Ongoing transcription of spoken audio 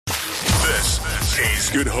This is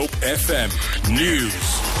Good Hope FM News.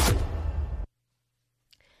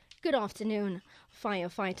 Good afternoon.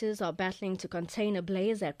 Firefighters are battling to contain a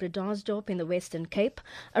blaze at Bredasdorp in the Western Cape.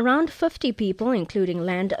 Around 50 people, including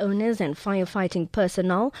landowners and firefighting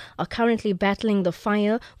personnel, are currently battling the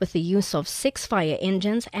fire with the use of 6 fire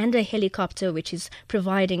engines and a helicopter which is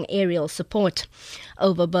providing aerial support.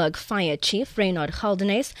 Overberg Fire Chief Reynard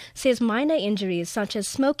Galdenes says minor injuries such as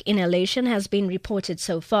smoke inhalation has been reported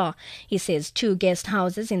so far. He says 2 guest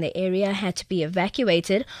houses in the area had to be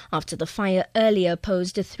evacuated after the fire earlier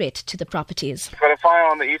posed a threat to the properties. We've got a fire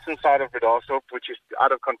on the eastern side of Bredasdorp, which is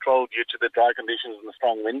out of control due to the dry conditions and the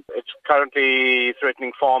strong wind. It's currently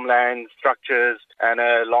threatening farmland, structures, and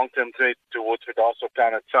a long-term threat towards Bredasdorp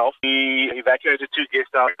town itself. We evacuated 2 guest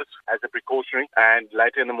houses as a precautionary, and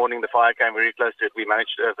later in the morning the fire came very close to it. We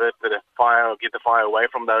managed to avert the fire or get the fire away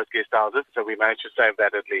from those guest houses, so we managed to save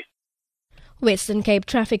that at least. Western Cape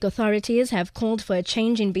traffic authorities have called for a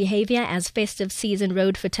change in behaviour as festive season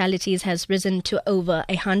road fatalities has risen to over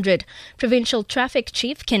 100. Provincial Traffic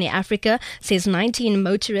Chief Kenny Africa says 19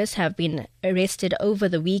 motorists have been arrested over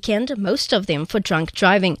the weekend, most of them for drunk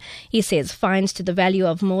driving. He says fines to the value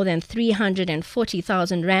of more than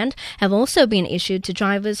 340,000 rand have also been issued to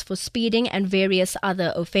drivers for speeding and various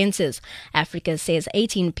other offences. Africa says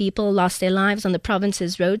 18 people lost their lives on the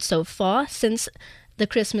province's roads so far since the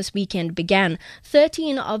Christmas weekend began,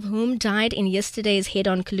 13 of whom died in yesterday's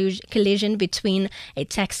head-on collision between a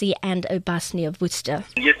taxi and a bus near Worcester.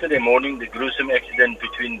 Yesterday morning, the gruesome accident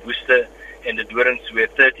between Worcester and the Dorings, where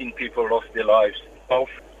 13 people lost their lives. 12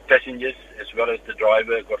 passengers as well as the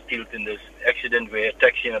driver got killed in this accident where a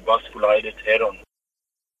taxi and a bus collided head-on.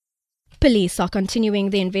 Police are continuing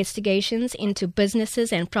the investigations into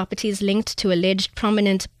businesses and properties linked to alleged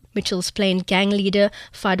prominent Mitchell's Plain gang leader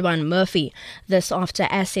Fadwan Murphy. This after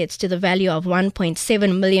assets to the value of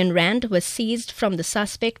 1.7 million rand were seized from the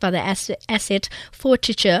suspect by the Asset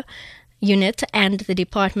Forfeiture Unit and the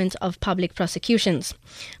Department of Public Prosecutions.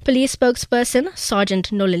 Police spokesperson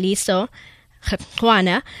Sergeant Nolaliso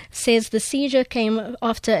Khatwana says the seizure came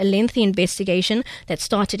after a lengthy investigation that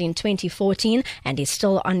started in 2014 and is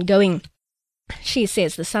still ongoing. She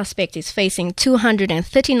says the suspect is facing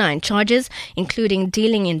 239 charges, including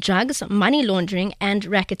dealing in drugs, money laundering and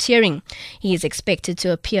racketeering. He is expected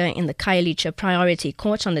to appear in the Khayelitsha Priority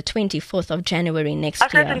Court on the 24th of January next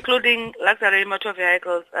year. Assets including luxury motor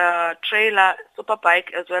vehicles, trailer,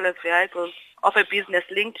 superbike, as well as vehicles of a business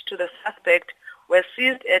linked to the suspect were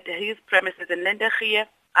seized at his premises in Lendegier,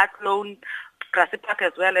 Athlone, Grassy Park,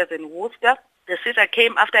 as well as in Worcester. The seizure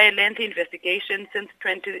came after a lengthy investigation since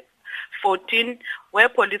 2014, where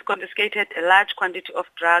police confiscated a large quantity of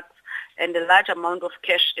drugs and a large amount of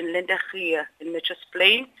cash in Lendegier in Mitchell's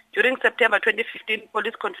Plain. During September 2015,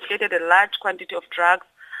 police confiscated a large quantity of drugs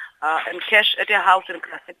and cash at a house in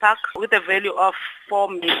Grassy Park with a value of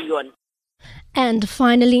 4 million. And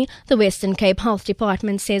finally, the Western Cape Health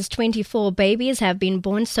Department says 24 babies have been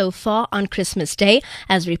born so far on Christmas Day,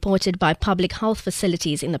 as reported by public health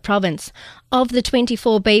facilities in the province. Of the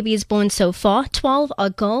 24 babies born so far, 12 are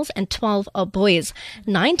girls and 12 are boys.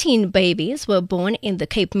 19 babies were born in the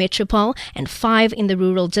Cape Metropole and 5 in the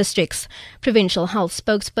rural districts. Provincial Health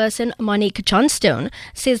spokesperson Monique Johnstone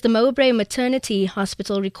says the Mowbray Maternity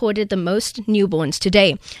Hospital recorded the most newborns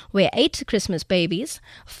today, where 8 Christmas babies,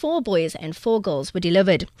 4 boys and 4 girls were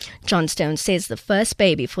delivered. Johnstone says the first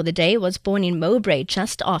baby for the day was born in Mowbray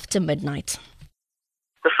just after midnight.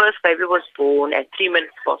 The first baby was born at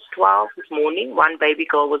 12:03 this morning. One baby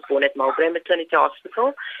girl was born at Mowbray Maternity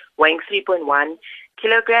Hospital, weighing 3.1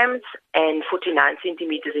 kilograms and 49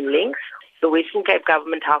 centimeters in length. The Western Cape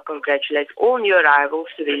Government Health congratulates all new arrivals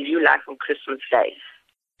to their new life on Christmas Day.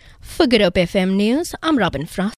 For Good Hope FM News, I'm Robin Frost.